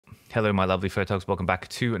Hello, my lovely photogs. Welcome back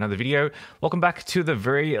to another video. Welcome back to the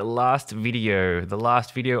very last video, the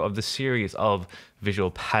last video of the series of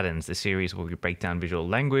visual patterns, the series where we break down visual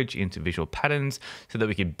language into visual patterns so that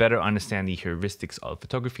we can better understand the heuristics of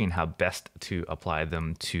photography and how best to apply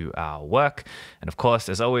them to our work. And of course,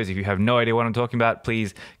 as always, if you have no idea what I'm talking about,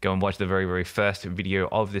 please go and watch the very first video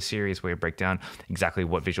of the series where we break down exactly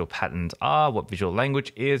what visual patterns are, what visual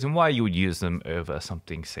language is, and why you would use them over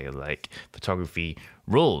something, say, like photography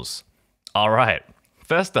rules. All right.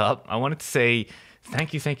 First up, I wanted to say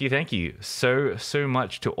thank you so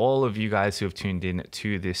much to all of you guys who have tuned in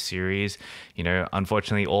to this series. You know,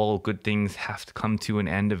 unfortunately, all good things have to come to an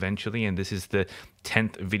end eventually, and this is the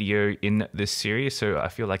 10th video in this series, so I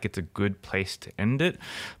feel like it's a good place to end it.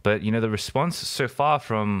 But you know, the response so far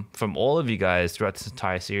from all of you guys throughout this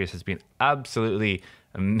entire series has been absolutely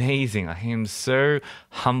amazing. I am so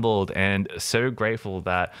humbled and so grateful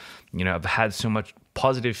that, you know, I've had so much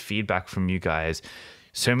positive feedback from you guys.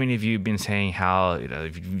 So many of you have been saying how, you know,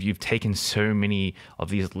 you've taken so many of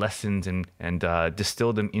these lessons and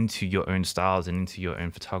distilled them into your own styles and into your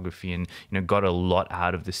own photography, and you know, got a lot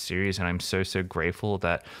out of this series. And I'm so grateful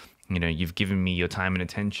that, you know, you've given me your time and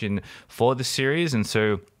attention for the series. And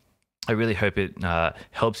so I really hope it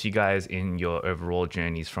helps you guys in your overall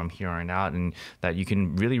journeys from here on out, and that you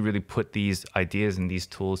can really put these ideas and these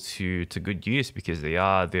tools to good use, because they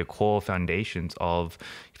are the core foundations of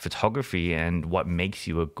photography and what makes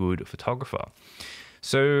you a good photographer.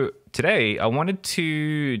 So today I wanted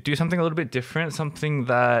to do something a little bit different, something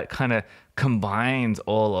that kind of combines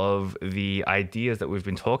all of the ideas that we've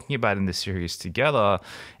been talking about in this series together.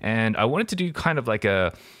 And I wanted to do kind of like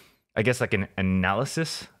I guess like an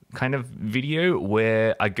analysis kind of video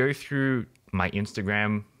where I go through my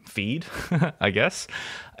Instagram feed, I guess,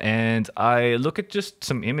 and I look at just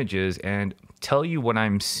some images and tell you what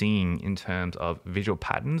I'm seeing in terms of visual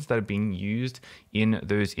patterns that are being used in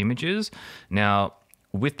those images. Now,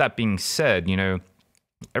 with that being said, you know,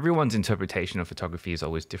 everyone's interpretation of photography is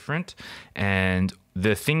always different, and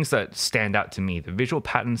the things that stand out to me, the visual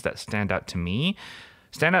patterns that stand out to me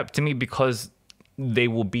because they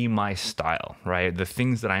will be my style, right? The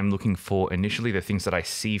things that I'm looking for initially, the things that I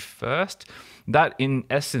see first, that in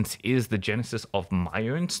essence is the genesis of my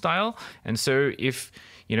own style. And so if,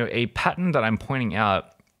 you know, a pattern that I'm pointing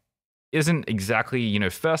out isn't exactly, you know,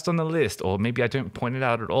 first on the list, or maybe I don't point it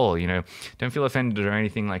out at all, you know, don't feel offended or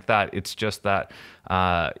anything like that. It's just that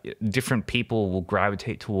different people will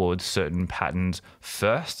gravitate towards certain patterns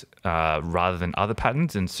first rather than other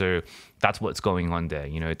patterns. And so that's what's going on there.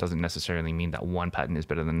 You know, it doesn't necessarily mean that one pattern is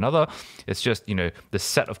better than another. It's just, you know, the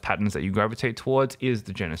set of patterns that you gravitate towards is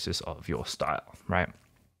the genesis of your style, right?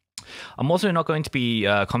 I'm also not going to be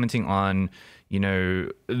commenting on, you know,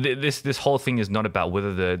 this whole thing is not about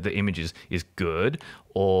whether the image is good,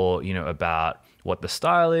 or, you know, about what the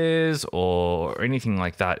style is or anything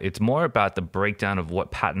like that. It's more about the breakdown of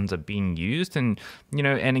what patterns are being used, and, you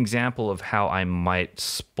know, an example of how I might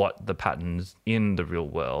spot the patterns in the real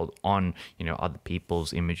world on, you know, other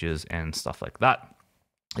people's images and stuff like that.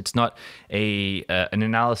 It's not an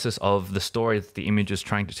analysis of the story that the image is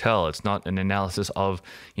trying to tell. It's not an analysis of,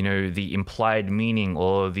 you know, the implied meaning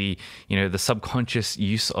or the, you know, the subconscious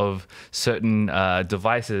use of certain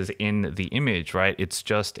devices in the image, right? It's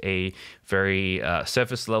just a very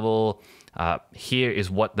surface level, here is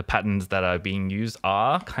what the patterns that are being used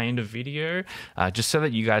are kind of video, just so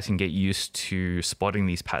that you guys can get used to spotting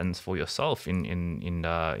these patterns for yourself in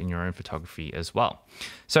your own photography as well.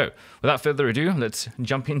 So without further ado, let's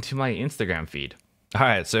jump into my Instagram feed. All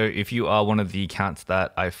right, so if you are one of the accounts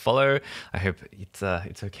that I follow, I hope it's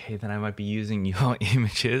okay that I might be using your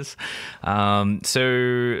images.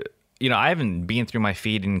 So, you know, I haven't been through my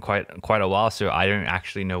feed in quite a while, so I don't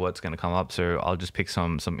actually know what's going to come up. So I'll just pick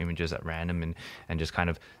some images at random and just kind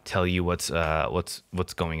of tell you what's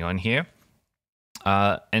going on here.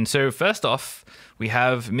 And so first off, we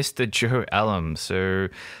have Mr. Joe Allen. So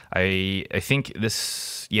I think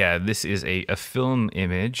this is a film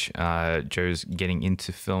image. Joe's getting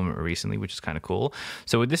into film recently, which is kind of cool.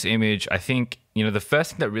 So with this image, I think, you know, the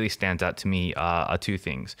first thing that really stands out to me are two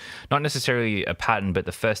things. Not necessarily a pattern, but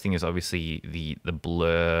the first thing is obviously the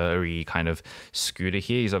blurry kind of scooter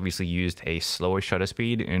here. He's obviously used a slower shutter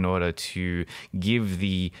speed in order to give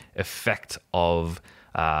the effect of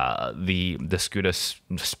the scooter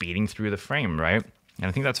speeding through the frame, right? And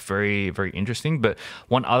I think that's very interesting. But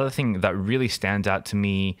one other thing that really stands out to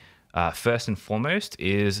me first and foremost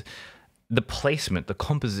is the placement, the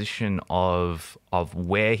composition of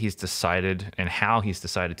where he's decided and how he's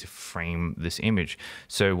decided to frame this image.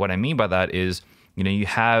 So what I mean by that is, you know, you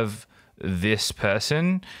have this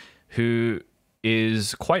person who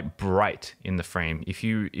is quite bright in the frame. If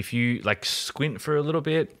you like squint for a little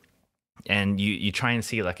bit and you try and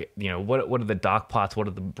see, like, you know, what are the dark parts, what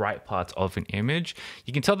are the bright parts of an image,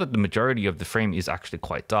 you can tell that the majority of the frame is actually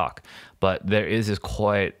quite dark, but there is this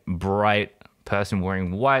quite bright person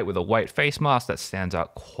wearing white with a white face mask that stands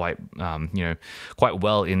out quite quite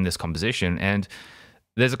well in this composition. And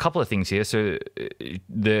there's a couple of things here. So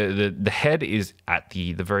the head is at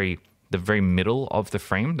the very middle of the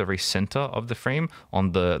frame, the very center of the frame,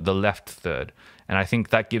 on the left third. And I think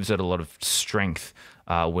that gives it a lot of strength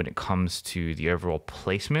when it comes to the overall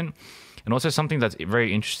placement. And also something that's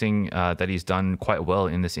very interesting that he's done quite well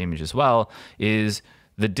in this image as well is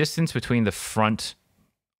the distance between the front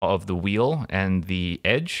of the wheel and the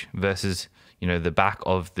edge versus, you know, the back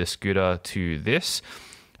of the scooter to this,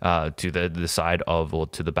 to the side of, or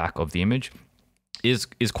to the back of the image, is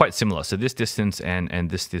quite similar. So this distance and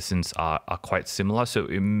this distance are quite similar. So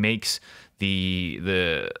it makes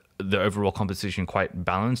the overall composition quite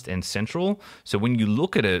balanced and central. So when you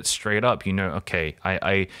look at it straight up, you know, okay,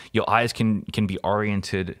 your eyes can be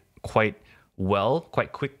oriented quite well,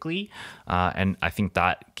 quite quickly, and I think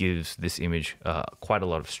that gives this image quite a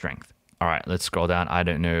lot of strength. All right, let's scroll down. I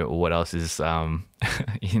don't know what else is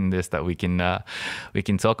in this that we can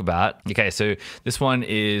talk about. Okay, so this one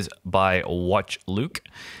is by Watch Luke,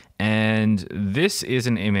 and this is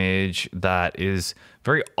an image that is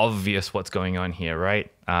very obvious what's going on here,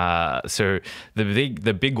 right? So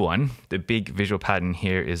the big one, the big visual pattern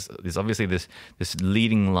here is obviously this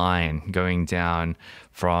leading line going down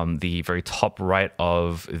from the very top right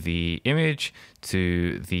of the image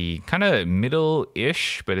to the kind of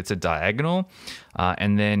middle-ish, but it's a diagonal.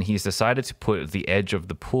 And then he's decided to put the edge of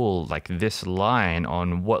the pool, like this line,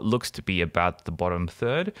 on what looks to be about the bottom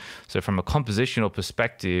third. So from a compositional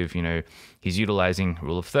perspective, you know, he's utilizing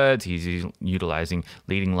rule of thirds, he's utilizing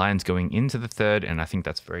leading lines going into the third, and I think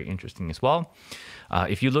that's very interesting as well.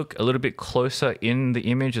 If you look a little bit closer in the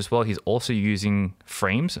image as well, he's also using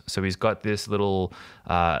frames. So he's got this little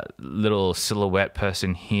silhouette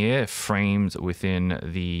person here framed within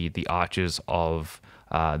the arches of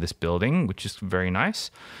this building, which is very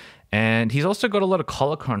nice. And he's also got a lot of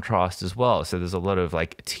color contrast as well. So there's a lot of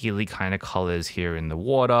like tealy kind of colors here in the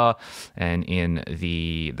water and in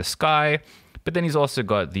the sky. But then he's also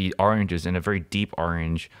got the oranges and a very deep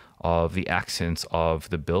orange of the accents of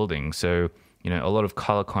the building. So, you know, a lot of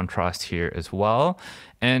color contrast here as well.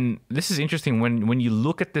 And this is interesting when you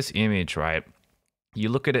look at this image, right? You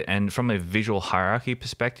look at it, and from a visual hierarchy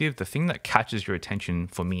perspective, the thing that catches your attention,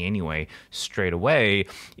 for me anyway, straight away,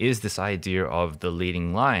 is this idea of the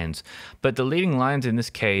leading lines. But the leading lines in this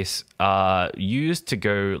case are used to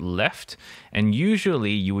go left, and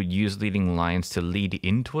usually you would use leading lines to lead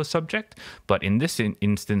into a subject, but in this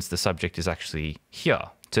instance, the subject is actually here.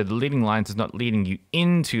 So the leading lines is not leading you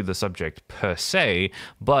into the subject per se,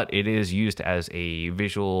 but it is used as a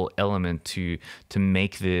visual element to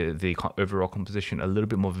make the overall composition a little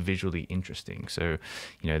bit more visually interesting. So,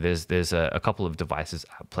 you know, there's a couple of devices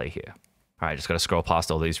at play here. All right, just got to scroll past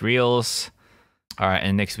all these reels. All right,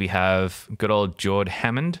 and next we have good old Jord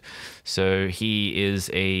Hammond. So he is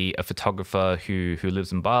a photographer who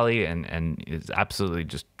lives in Bali and is absolutely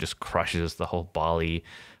just crushes the whole Bali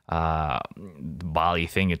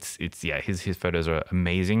thing. It's yeah, his photos are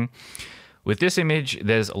amazing. With this image,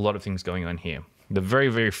 there's a lot of things going on here. The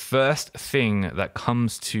very first thing that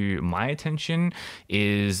comes to my attention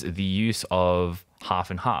is the use of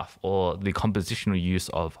half and half, or the compositional use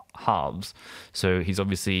of halves. So he's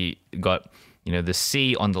obviously got, you know, the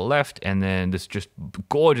sea on the left and then this just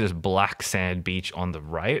gorgeous black sand beach on the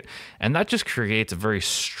right. And that just creates a very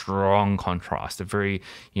strong contrast, a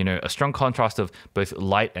strong contrast of both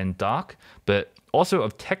light and dark, but also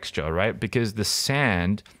of texture, right? Because the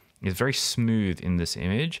sand is very smooth in this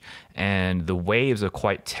image and the waves are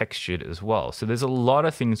quite textured as well. So there's a lot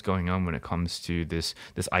of things going on when it comes to this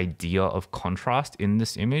idea of contrast in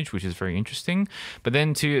this image, which is very interesting. But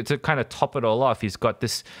then to kind of top it all off, he's got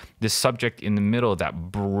this subject in the middle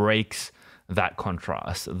that breaks that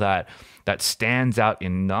contrast, that stands out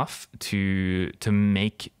enough to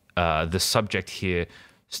make the subject here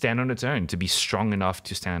stand on its own, to be strong enough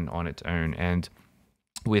to stand on its own. And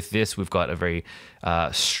with this, we've got a very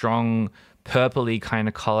strong purpley kind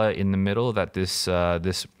of color in the middle that this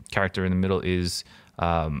character in the middle is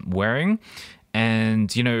wearing.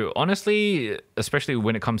 And, you know, honestly, especially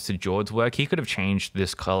when it comes to Jord's work, he could have changed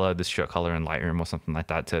this color, this shirt color in Lightroom or something like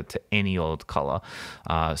that to any old color.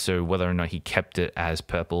 So whether or not he kept it as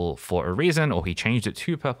purple for a reason or he changed it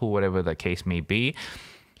to purple, whatever the case may be,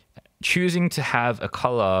 choosing to have a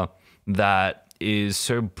color that is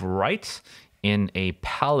so bright in a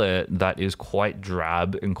palette that is quite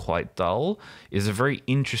drab and quite dull is a very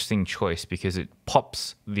interesting choice because it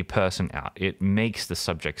pops the person out. It makes the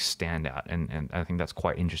subject stand out. And I think that's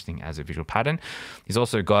quite interesting as a visual pattern. He's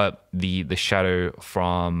also got the shadow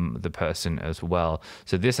from the person as well.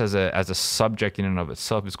 So this as a subject in and of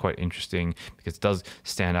itself is quite interesting because it does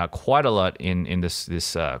stand out quite a lot in this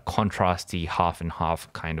contrasty half and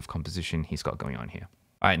half kind of composition he's got going on here.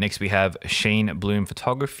 All right, next we have Shane Bloom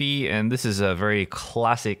Photography, and this is a very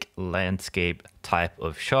classic landscape type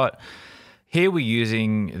of shot. Here we're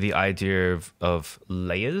using the idea of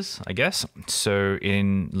layers, I guess. So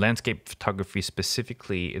in landscape photography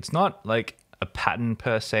specifically, it's not like a pattern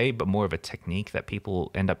per se, but more of a technique that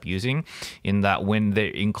people end up using, in that when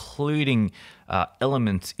they're including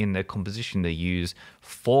elements in their composition, they use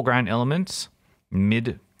foreground elements,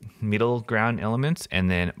 middle ground elements, and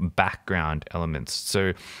then background elements.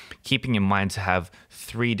 So keeping in mind to have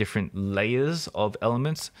 3 different layers of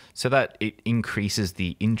elements so that it increases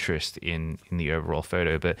the interest in the overall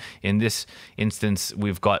photo. But in this instance,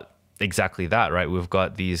 we've got exactly that, right? We've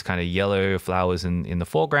got these kind of yellow flowers in the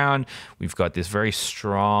foreground. We've got this very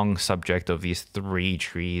strong subject of these 3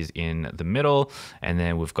 trees in the middle. And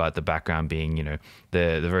then we've got the background being, you know,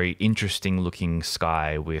 the very interesting looking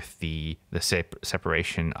sky with the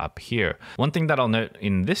separation up here. One thing that I'll note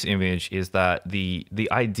in this image is that the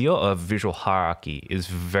idea of visual hierarchy is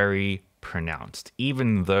very pronounced,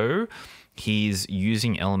 even though he's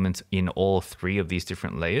using elements in all 3 of these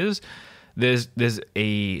different layers. There's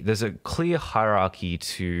a clear hierarchy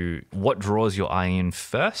to what draws your eye in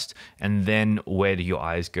first, and then where do your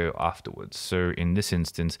eyes go afterwards. So in this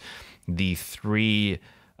instance, the 3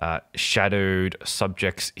 shadowed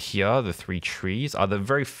subjects here, the 3 trees, are the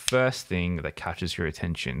very first thing that catches your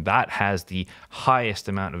attention. That has the highest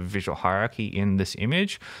amount of visual hierarchy in this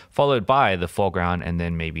image, followed by the foreground, and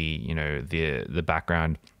then maybe, you know, the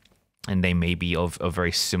background. And they may be of a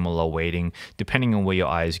very similar weighting depending on where your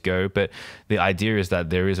eyes go. But the idea is that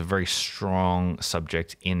there is a very strong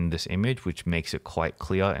subject in this image, which makes it quite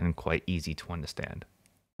clear and quite easy to understand.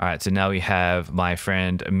 All right, so now we have my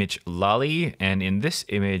friend Mitch Lally, and in this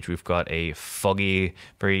image, we've got a foggy,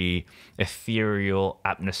 very ethereal,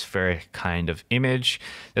 atmospheric kind of image.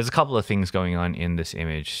 There's a couple of things going on in this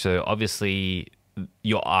image. So obviously,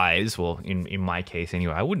 your eyes, well, in my case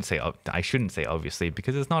anyway, I shouldn't say obviously,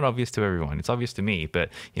 because it's not obvious to everyone. It's obvious to me, but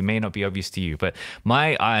it may not be obvious to you. But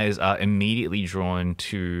my eyes are immediately drawn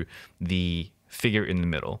to the figure in the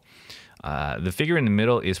middle. The figure in the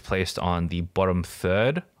middle is placed on the bottom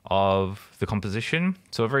third of the composition,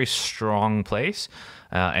 so a very strong place.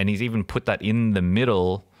 And he's even put that in the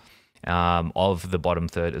middle of the bottom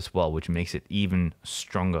third as well, which makes it even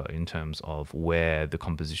stronger in terms of where the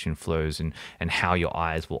composition flows and how your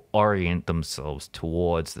eyes will orient themselves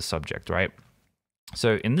towards the subject, right?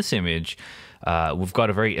 So in this image, we've got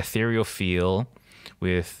a very ethereal feel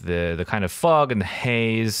with the kind of fog and the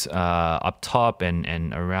haze up top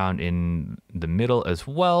and around in the middle as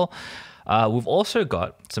well. We've also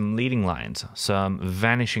got some leading lines, some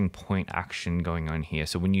vanishing point action going on here.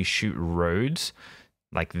 So when you shoot roads,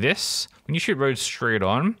 like this, when you shoot roads straight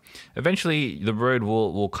on, eventually the road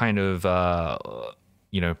will kind of,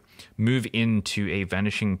 you know, move into a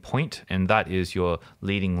vanishing point, and that is your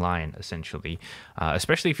leading line, essentially.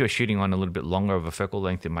 Especially if you're shooting on a little bit longer of a focal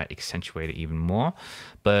length, it might accentuate it even more.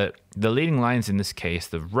 But the leading lines in this case,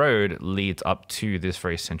 the road leads up to this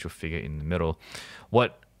very central figure in the middle.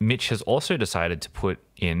 What Mitch has also decided to put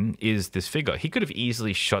in is this figure. He could have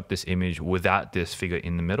easily shot this image without this figure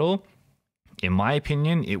in the middle. In my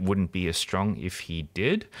opinion, it wouldn't be as strong if he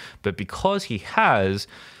did, but because he has,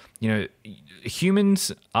 you know,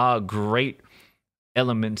 humans are great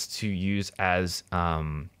elements to use as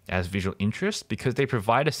visual interest because they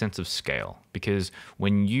provide a sense of scale. Because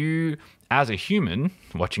when you, as a human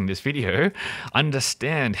watching this video,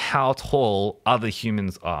 understand how tall other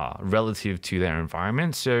humans are relative to their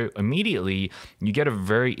environment, so immediately you get a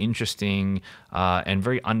very interesting and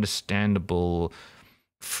very understandable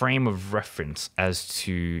frame of reference as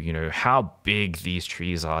to, you know, how big these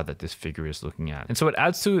trees are that this figure is looking at. And so it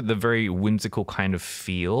adds to the very whimsical kind of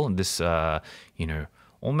feel, this, you know,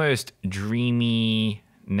 almost dreamy,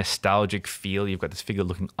 nostalgic feel. You've got this figure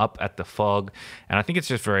looking up at the fog. And I think it's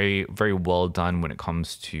just very, very well done when it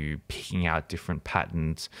comes to picking out different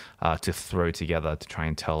patterns to throw together to try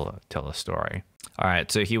and tell a story. All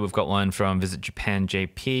right, so here we've got one from Visit Japan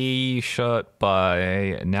JP, shot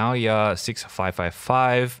by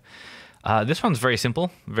Naoya6555. This one's very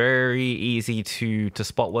simple, very easy to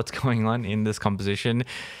spot what's going on in this composition.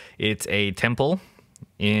 It's a temple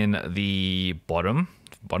in the bottom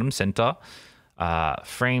center.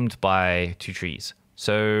 framed by two trees.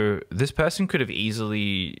 So this person could have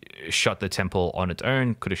easily shot the temple on its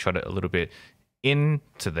own, could have shot it a little bit in,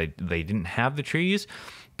 so they didn't have the trees.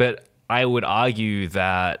 But I would argue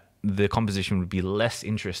that the composition would be less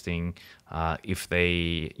interesting if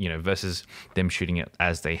they, versus them shooting it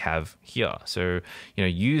as they have here. So,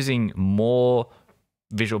 using more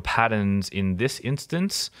visual patterns in this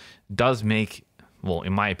instance does make, well,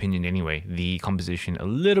 in my opinion anyway, the composition a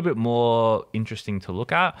little bit more interesting to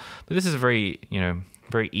look at. But this is a very,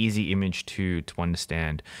 very easy image to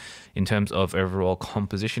understand. In terms of overall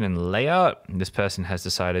composition and layout, this person has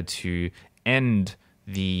decided to end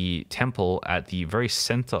the temple at the very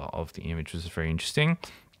center of the image, which is very interesting.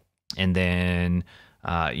 And then,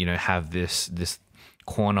 have this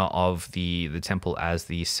corner of the temple as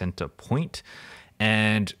the center point.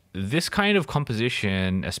 And this kind of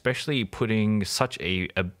composition, especially putting such a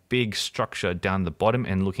big structure down the bottom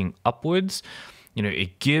and looking upwards,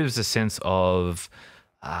 it gives a sense of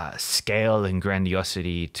scale and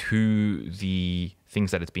grandiosity to the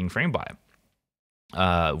things that it's being framed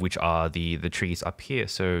by, which are the trees up here.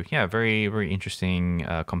 So yeah, very, very interesting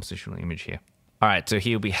compositional image here. All right, so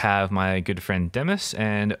here we have my good friend Demis,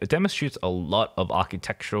 and Demis shoots a lot of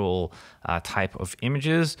architectural type of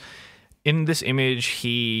images. In this image,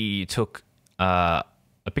 he took a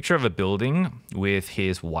picture of a building with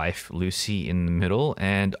his wife, Lucy, in the middle.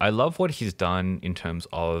 And I love what he's done in terms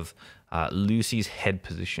of Lucy's head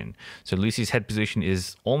position. So Lucy's head position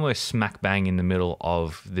is almost smack bang in the middle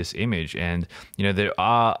of this image. And, there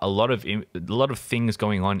are a lot of things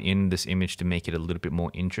going on in this image to make it a little bit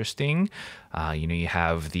more interesting. You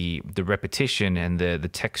have the repetition and the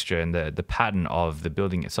texture and the pattern of the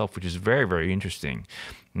building itself, which is very, very interesting.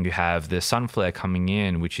 You have the sun flare coming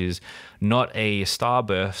in, which is not a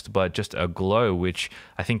starburst, but just a glow, which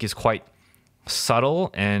I think is quite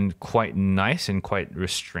subtle and quite nice and quite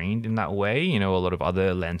restrained in that way. A lot of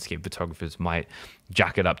other landscape photographers might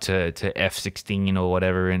jack it up to f16 or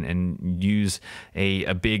whatever and use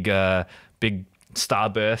a big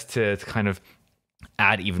starburst to kind of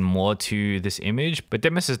add even more to this image. But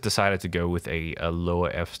Demis has decided to go with a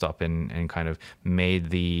lower f-stop and kind of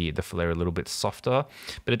made the flare a little bit softer.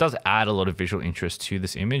 But it does add a lot of visual interest to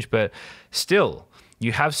this image. But still,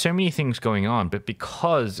 you have so many things going on, but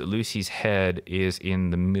because Lucy's head is in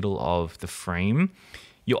the middle of the frame,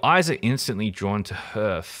 your eyes are instantly drawn to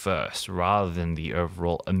her first, rather than the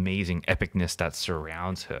overall amazing epicness that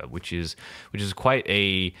surrounds her, which is quite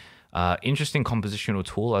a interesting compositional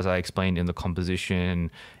tool, as I explained in the composition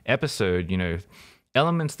episode.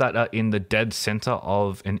 Elements that are in the dead center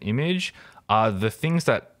of an image are the things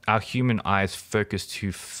that our human eyes focus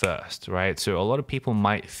to first, right? So a lot of people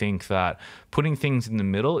might think that putting things in the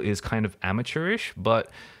middle is kind of amateurish, but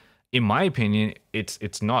in my opinion,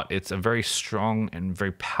 it's not. It's a very strong and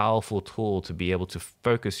very powerful tool to be able to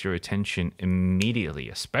focus your attention immediately,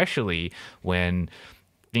 especially when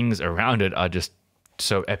things around it are just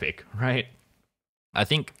so epic, right? I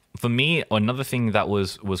think for me, another thing that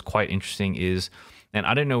was quite interesting is, and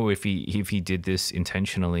I don't know if he did this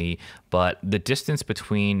intentionally, but the distance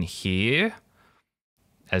between here,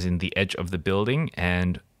 as in the edge of the building,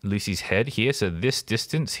 and Lucy's head here, so this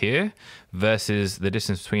distance here versus the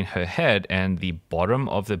distance between her head and the bottom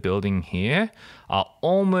of the building here, are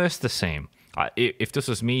almost the same. If this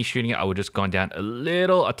was me shooting it, I would just gone down a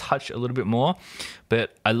little bit more.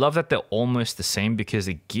 But I love that they're almost the same, because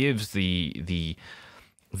it gives the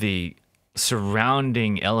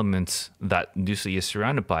surrounding elements that Lucy is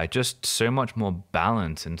surrounded by just so much more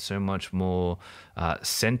balance and so much more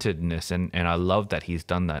centeredness. And I love that he's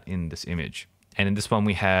done that in this image. And in this one,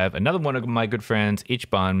 we have another one of my good friends,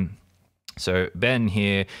 Ichiban. So Ben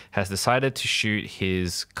here has decided to shoot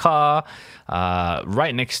his car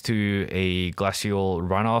right next to a glacial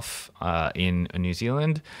runoff in New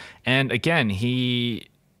Zealand. And again, he,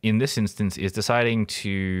 in this instance, is deciding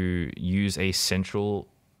to use a central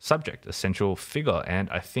subject, a central figure. And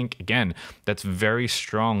I think, again, that's very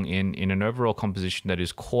strong in an overall composition that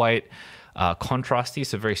is quite contrasty,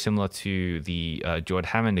 so very similar to the Jord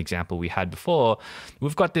Hammond example we had before.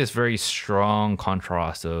 We've got this very strong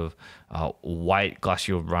contrast of white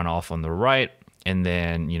glacial runoff on the right, and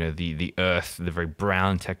then the earth, the very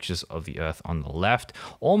brown textures of the earth on the left,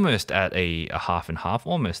 almost at a half and half,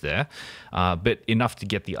 almost there, but enough to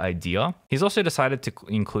get the idea. He's also decided to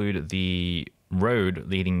include the road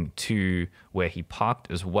leading to where he parked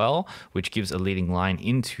as well, which gives a leading line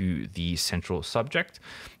into the central subject.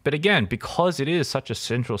 But again, because it is such a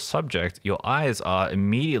central subject, your eyes are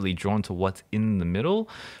immediately drawn to what's in the middle,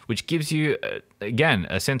 which gives you, again,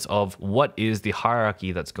 a sense of what is the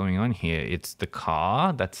hierarchy that's going on here. It's the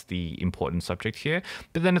car, that's the important subject here,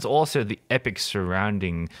 but then it's also the epic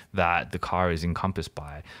surrounding that the car is encompassed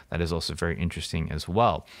by. That is also very interesting as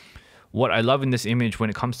well. What I love in this image when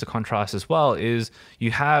it comes to contrast as well is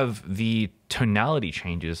you have the tonality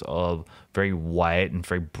changes of very white and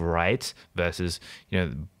very bright versus,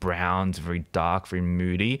 browns, very dark, very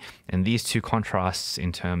moody. And these two contrasts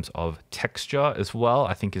in terms of texture as well,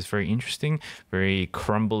 I think is very interesting. Very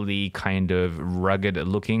crumbly, kind of rugged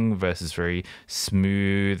looking versus very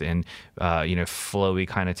smooth and, flowy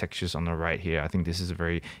kind of textures on the right here. I think this is a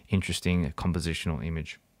very interesting compositional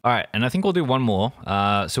image. All right, and I think we'll do one more.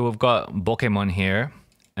 So we've got Pokemon here.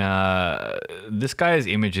 This guy's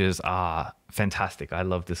images are fantastic. I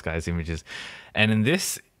love this guy's images. And in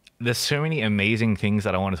this, there's so many amazing things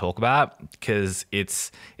that I want to talk about because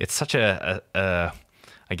it's such I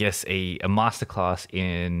guess a masterclass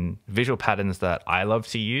in visual patterns that I love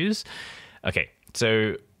to use. Okay,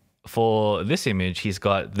 so for this image, he's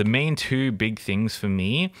got the main two big things for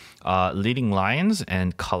me are leading lines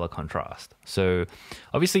and color contrast. So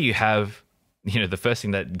obviously you have, the first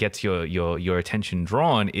thing that gets your attention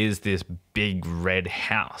drawn is this big red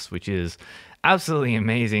house, which is absolutely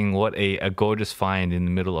amazing. What a gorgeous find in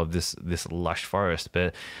the middle of this lush forest.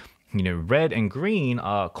 But red and green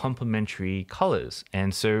are complementary colors.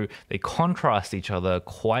 And so they contrast each other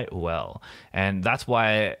quite well. And that's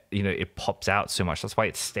why, it pops out so much. That's why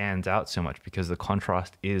it stands out so much, because the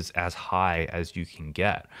contrast is as high as you can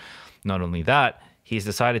get. Not only that, he's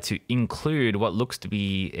decided to include what looks to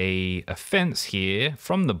be a fence here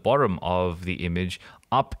from the bottom of the image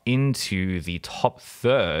up into the top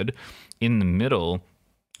third in the middle.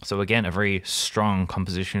 So again, a very strong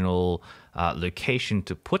compositional location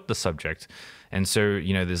to put the subject. And so,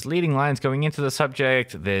 there's leading lines going into the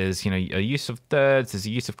subject. There's, a use of thirds. There's a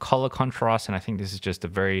use of color contrast. And I think this is just a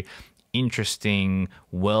very interesting,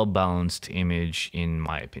 well-balanced image in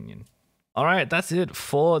my opinion. All right, that's it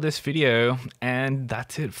for this video. And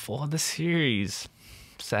that's it for the series.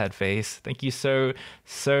 Sad face. Thank you so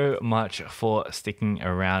much for sticking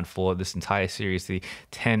around for this entire series, the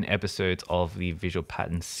 10 episodes of the Visual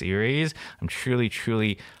Patterns series. I'm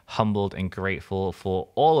truly humbled and grateful for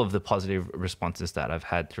all of the positive responses that I've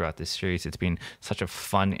had throughout this series. It's been such a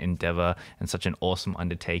fun endeavor and such an awesome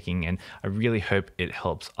undertaking, and I really hope it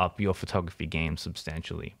helps up your photography game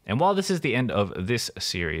substantially. And while this is the end of this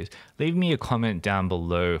series, leave me a comment down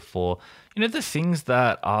below for the things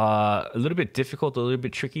that are a little bit difficult, a little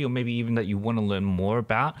bit tricky, or maybe even that you want to learn more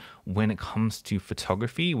about when it comes to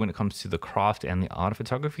photography, when it comes to the craft and the art of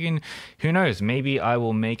photography. And who knows, maybe I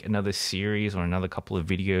will make another series or another couple of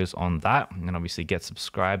videos on that. And obviously get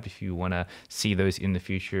subscribed if you want to see those in the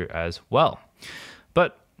future as well.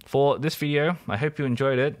 But for this video, I hope you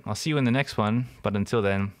enjoyed it. I'll see you in the next one. But until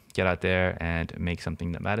then, get out there and make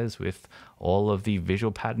something that matters with all of the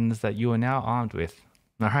visual patterns that you are now armed with.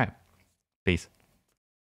 All right. Peace.